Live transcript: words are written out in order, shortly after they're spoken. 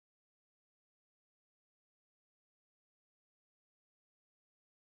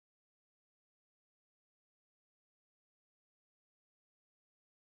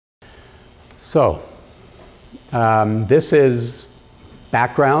So, this is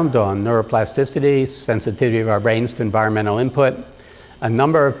background on neuroplasticity, sensitivity of our brains to environmental input. A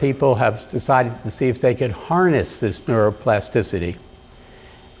number of people have decided to see if they could harness this neuroplasticity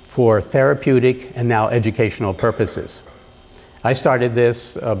for therapeutic and now educational purposes. I started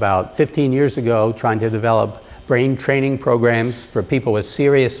this about 15 years ago, trying to develop brain training programs for people with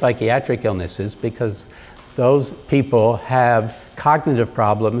serious psychiatric illnesses, because those people have cognitive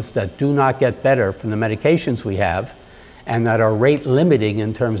problems that do not get better from the medications we have, and that are rate limiting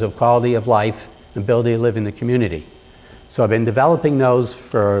in terms of quality of life and ability to live in the community. So I've been developing those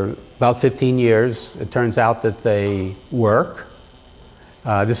for about 15 years. It turns out that they work.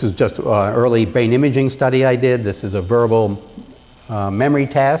 This is just an early brain imaging study I did. This is a verbal memory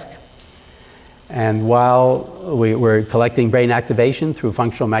task. And while we're collecting brain activation through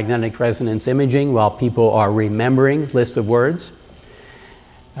functional magnetic resonance imaging, while people are remembering lists of words,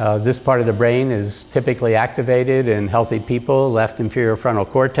 this part of the brain is typically activated in healthy people, left inferior frontal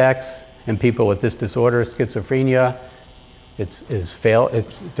cortex, and people with this disorder, schizophrenia, it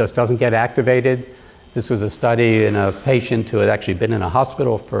just doesn't get activated. This was a study in a patient who had actually been in a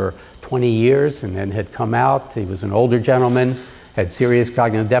hospital for 20 years and then had come out. He was an older gentleman, had serious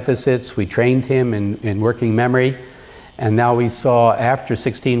cognitive deficits. We trained him in working memory, and now we saw, after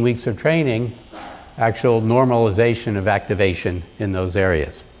 16 weeks of training, actual normalization of activation in those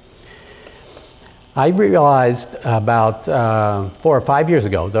areas. I realized about 4 or 5 years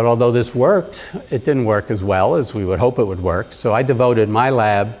ago that although this worked, it didn't work as well as we would hope it would work. So I devoted my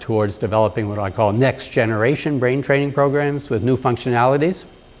lab towards developing what I call next generation brain training programs with new functionalities.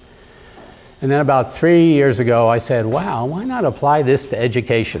 And then about 3 years ago, I said, wow, why not apply this to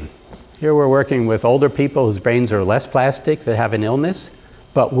education? Here we're working with older people whose brains are less plastic, that have an illness,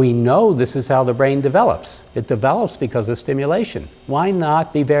 but we know this is how the brain develops. It develops because of stimulation. Why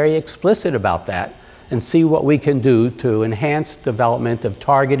not be very explicit about that and see what we can do to enhance development of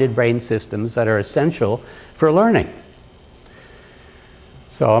targeted brain systems that are essential for learning?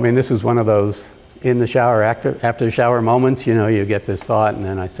 So, I mean, this is one of those in the shower, after the shower moments, you know, you get this thought, and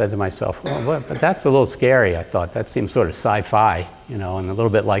then I said to myself, well, but that's a little scary. I thought that seems sort of sci-fi, you know, and a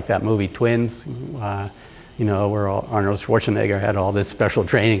little bit like that movie Twins, you know, where Arnold Schwarzenegger had all this special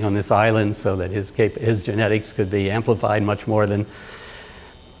training on this island so that his genetics could be amplified much more than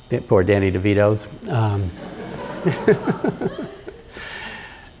poor Danny DeVito's.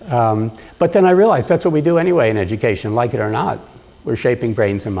 But then I realized that's what we do anyway in education, like it or not. We're shaping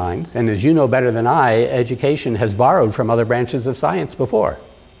brains and minds. And as you know better than I, education has borrowed from other branches of science before.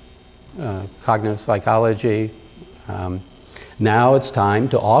 Cognitive psychology. Now it's time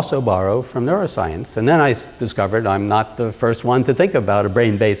to also borrow from neuroscience. And then I discovered I'm not the first one to think about a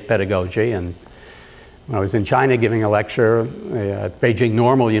brain-based pedagogy. And when I was in China giving a lecture at Beijing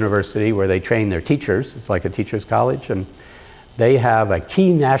Normal University, where they train their teachers, it's like a teacher's college, and they have a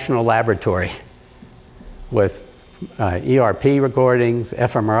key national laboratory with ERP recordings,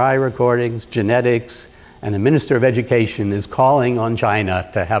 fMRI recordings, genetics, and the Minister of Education is calling on China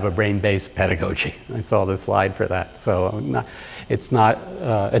to have a brain-based pedagogy. I saw the slide for that. So it's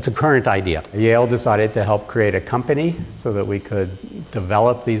a current idea. Yale decided to help create a company so that we could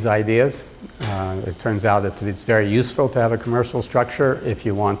develop these ideas. It turns out that it's very useful to have a commercial structure if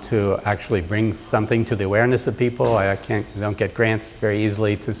you want to actually bring something to the awareness of people. I don't get grants very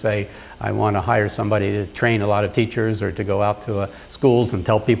easily to say, I want to hire somebody to train a lot of teachers or to go out to schools and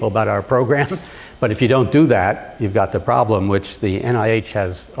tell people about our program. But if you don't do that, you've got the problem, which the NIH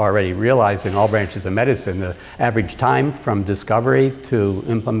has already realized in all branches of medicine. The average time from discovery to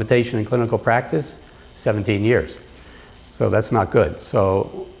implementation in clinical practice, 17 years. So that's not good.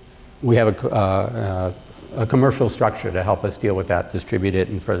 So we have a commercial structure to help us deal with that, distribute it,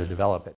 and further develop it.